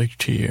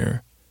conflict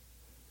here?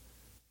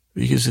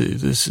 Because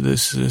this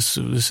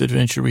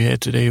adventure we had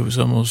today was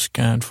almost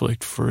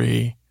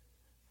conflict-free,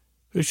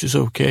 which is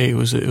okay. It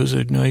was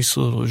a nice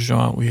little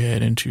jaunt we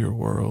had into your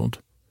world.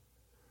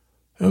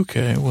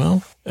 Okay,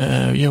 well,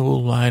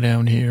 we'll lie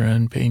down here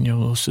on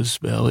Peñalosa's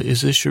belly.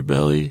 Is this your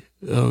belly?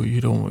 Oh,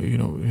 you don't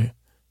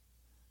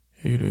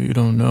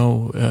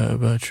know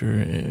about your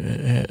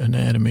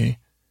anatomy.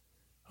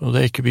 Well,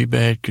 that could be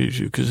bad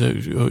because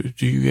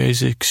do you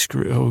guys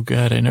excrete? Oh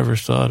God, I never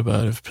thought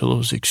about if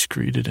pillows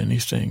excreted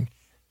anything.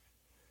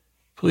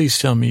 Please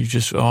tell me you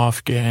just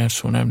off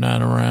gas when I'm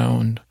not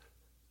around.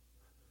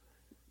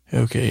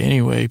 Okay,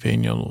 anyway,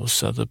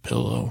 Peñalosa the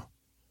pillow.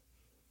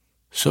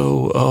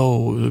 So,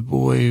 the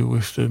boy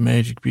with the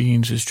magic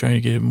beans is trying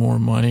to get more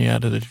money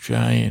out of the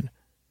giant.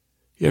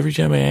 Every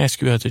time I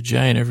ask about the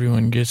giant,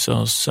 everyone gets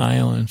all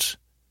silent.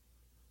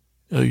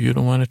 Oh, you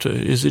don't want to talk?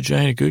 Is the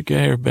giant a good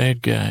guy or a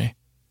bad guy?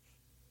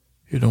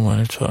 You don't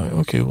want to talk?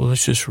 Okay, well,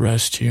 let's just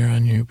rest here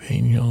on you,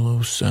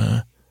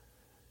 Peñalosa.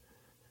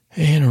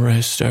 And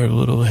rest our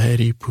little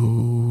heady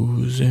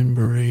poos and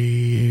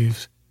breathe.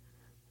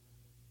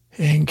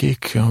 And get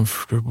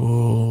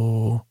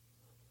comfortable.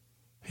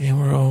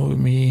 And we're all with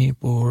me,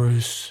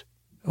 Boris.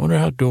 I wonder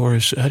how do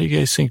you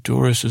guys think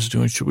Doris is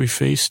doing? Should we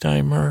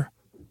FaceTime her?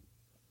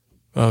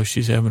 Oh,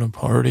 she's having a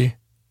party?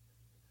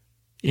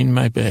 In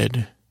my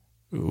bed.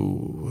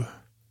 Ooh.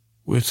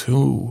 With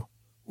who?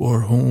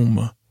 Or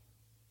whom?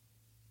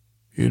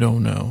 You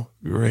don't know.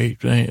 Great.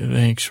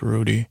 Thanks,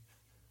 Rudy.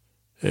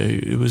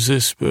 Was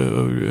this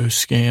a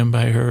scam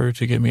by her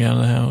to get me out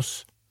of the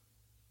house?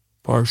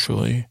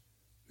 Partially.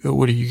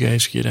 What do you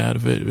guys get out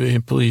of it?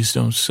 And please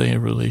don't say a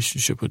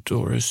relationship with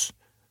Doris.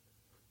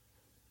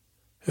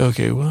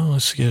 Okay, well,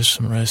 let's get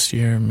some rest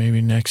here.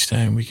 Maybe next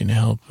time we can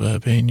help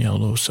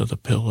Peñalosa the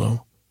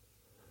pillow.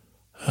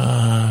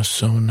 Ah,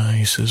 so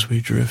nice as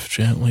we drift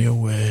gently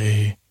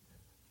away.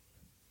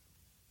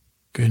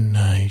 Good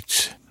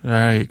night. All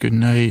right, good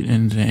night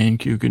and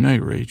thank you. Good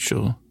night,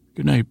 Rachel.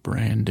 Good night,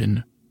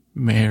 Brandon.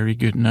 Mary,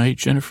 good night.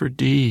 Jennifer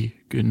D.,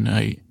 good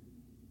night.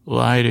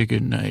 Lyda,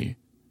 good night.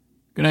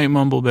 Good night,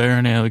 Mumble Bear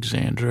and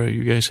Alexandra.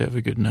 You guys have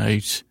a good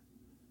night.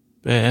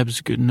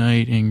 Babs, good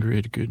night.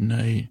 Ingrid, good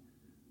night.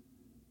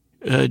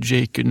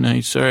 Jake, good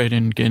night. Sorry I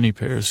didn't get any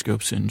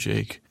periscopes in,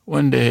 Jake.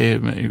 One day,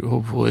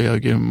 hopefully, I'll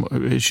get them.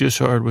 It's just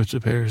hard with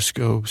the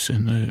periscopes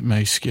and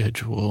my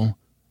schedule.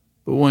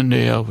 But one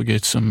day I'll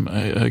get some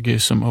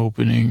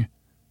opening,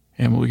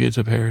 and we'll get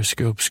the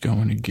periscopes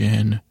going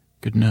again.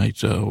 Good night,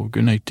 though.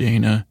 Good night,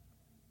 Dana.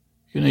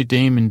 Good night,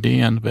 Damon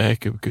D on the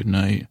back of good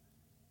night.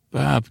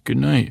 Bob, good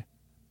night.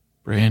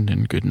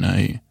 Brandon, good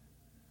night.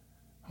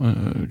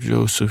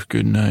 Joseph,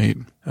 good night.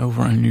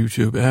 Over on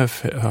YouTube,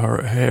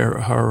 FR.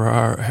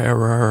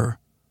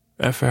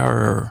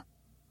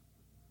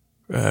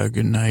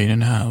 Good night,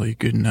 and Holly,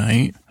 good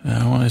night.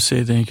 I want to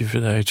say thank you for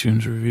the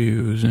iTunes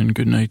reviews, and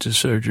good night to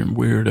Sergeant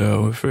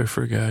Weirdo. If I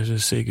forgot to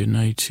say good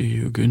night to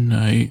you, good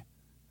night.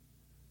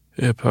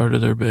 Part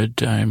of their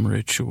bedtime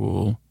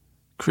ritual.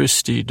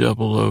 Christy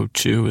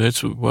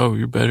 002. Wow,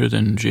 you're better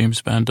than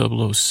James Bond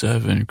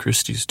 007.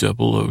 Christy's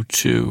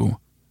 002.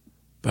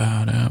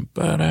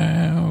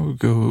 Ba-da,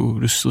 go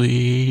to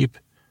sleep.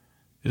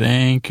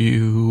 Thank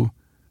you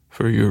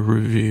for your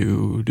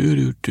review.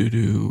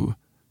 Do.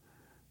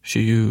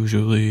 She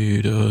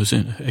usually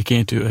doesn't. I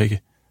can't do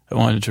it. I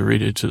wanted to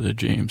read it to the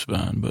James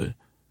Bond, but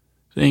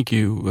thank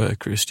you,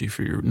 Christy,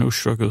 for your no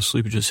struggle of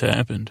sleep. It just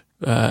happened.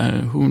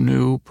 Who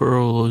knew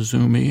Pearl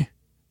Azumi?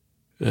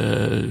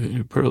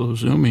 Pearl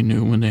Azumi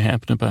knew when they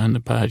happened upon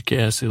the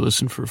podcast. They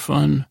listened for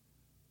fun,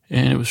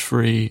 and it was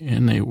free,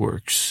 and they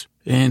works.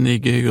 And they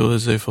giggle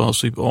as they fall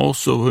asleep.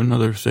 Also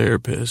another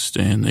therapist,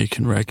 and they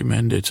can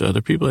recommend it to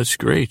other people. That's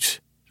great.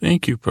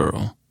 Thank you,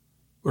 Pearl.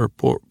 Or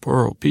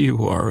Pearl,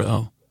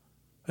 P-U-R-L.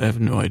 I have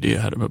no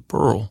idea how to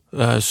Pearl.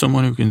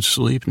 Someone who can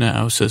sleep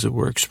now says it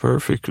works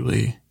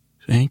perfectly.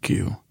 Thank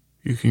you.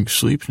 You can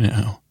sleep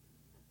now.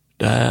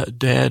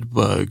 Dad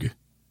Bug.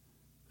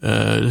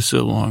 This is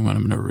a long one.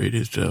 I'm going to read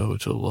it, though,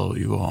 to lull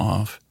you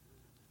off.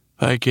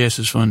 Podcast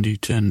is fun,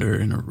 tender,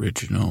 and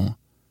original.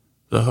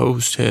 The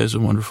host has a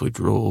wonderfully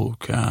droll,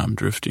 calm,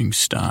 drifting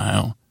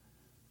style.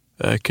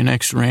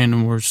 Connects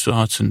random words,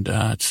 thoughts, and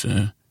dots.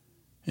 And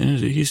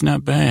he's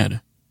not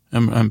bad.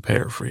 I'm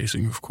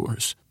paraphrasing, of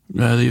course.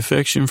 The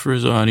affection for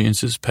his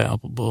audience is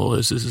palpable,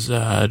 as is his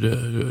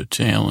odd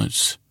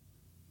talents.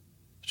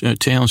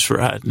 Talents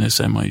for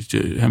oddness, I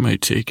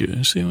might take it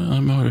and say, well,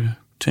 I'm more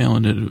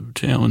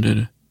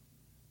talented.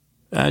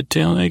 Odd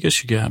talent, I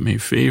guess you got me.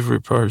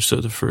 Favorite parts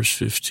of the first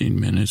 15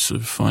 minutes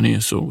of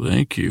funniest, so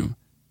thank you.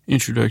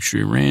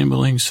 Introductory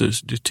rambling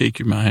says to take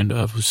your mind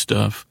off of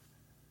stuff.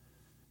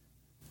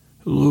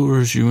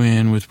 Lures you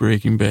in with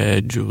Breaking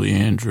Bad, Julie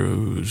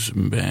Andrews,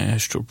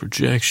 Astral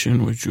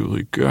Projection with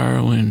Julie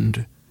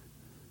Garland.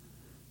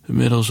 The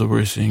middle's are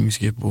where things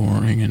get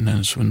boring, and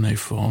that's when they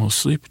fall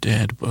asleep.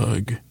 Dad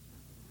Bug.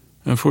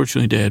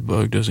 Unfortunately, Dad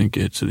Bug doesn't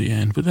get to the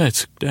end, but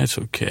that's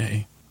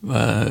okay.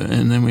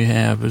 And then we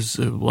have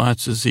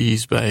Lots of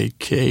Z's by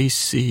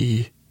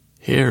K.C.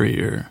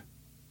 Harrier.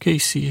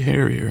 K.C.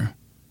 Harrier.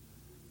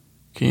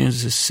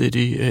 Kansas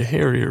City, a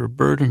Harrier, a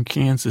bird in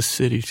Kansas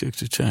City, took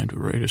the time to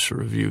write us a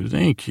review.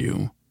 Thank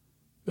you.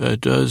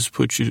 Does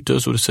what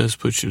it says,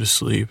 puts you to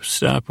sleep.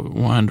 Stop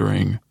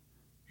wandering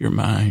your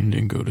mind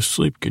and go to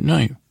sleep. Good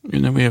night.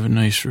 And then we have a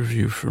nice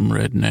review from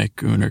Redneck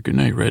Gooner. Good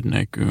night,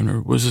 Redneck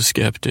Gooner. Was a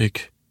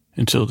skeptic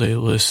until they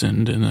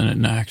listened, and then it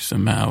knocks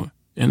them out.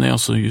 And they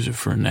also use it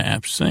for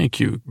naps. Thank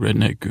you,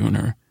 Redneck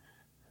Gooner.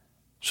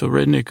 So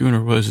Redneck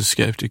Gooner was a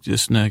skeptic.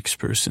 This next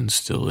person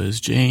still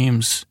is.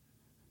 James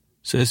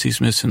says he's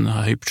missing the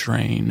hype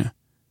train.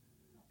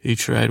 He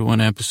tried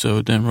one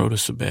episode, then wrote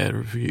us a bad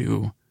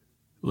review.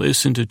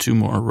 Listened to 2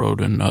 more,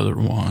 wrote another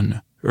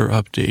one, or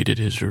updated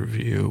his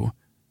review.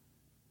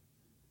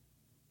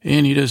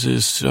 And he does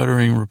his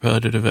stuttering,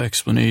 repetitive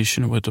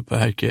explanation of what the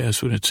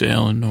podcast would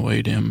entail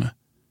annoyed him.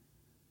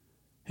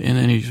 And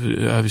then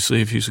he,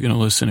 obviously, if he's going to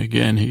listen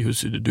again, he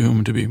was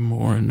doomed to be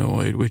more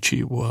annoyed, which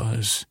he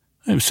was.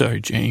 I'm sorry,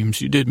 James.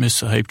 You did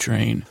miss the hype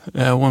train.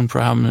 One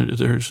problem,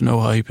 there's no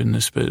hype in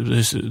this, but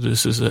this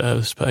is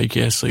a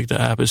podcast like the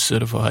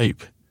opposite of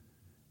hype.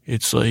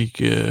 It's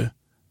like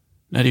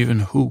not even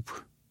hoop.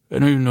 I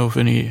don't even know if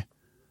any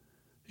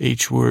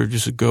H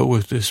words go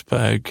with this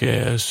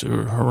podcast,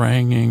 or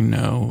haranguing,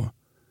 no.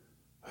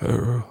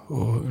 Or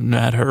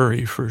not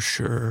hurry, for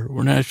sure.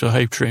 We're not the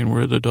hype train,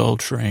 we're the dull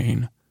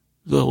train.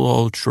 The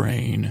lull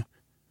train.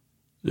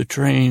 The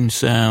train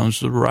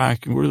sounds,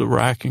 we're the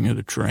rocking of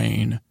the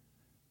train.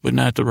 But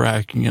not the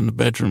rocking in the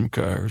bedroom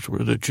cars,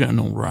 where the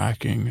gentle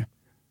rocking.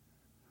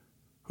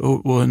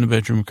 Oh, well, in the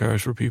bedroom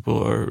cars where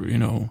people are,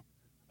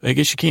 I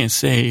guess you can't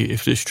say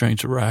if this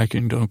train's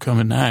rocking, don't come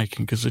and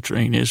knocking, because the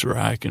train is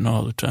rocking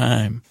all the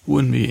time.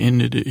 Wouldn't be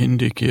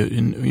indicate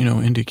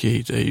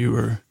that you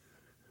were.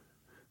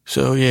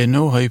 So, yeah,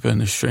 no hype on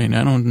this train.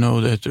 I don't know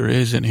that there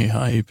is any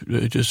hype.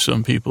 Just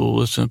some people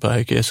listen to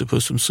podcasts that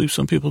put some sleep.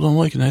 Some people don't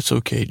like it, and that's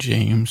okay,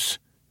 James.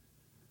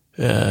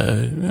 All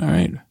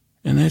right.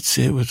 And that's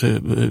it with the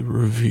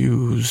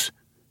reviews.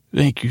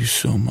 Thank you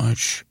so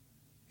much,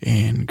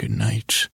 and good night.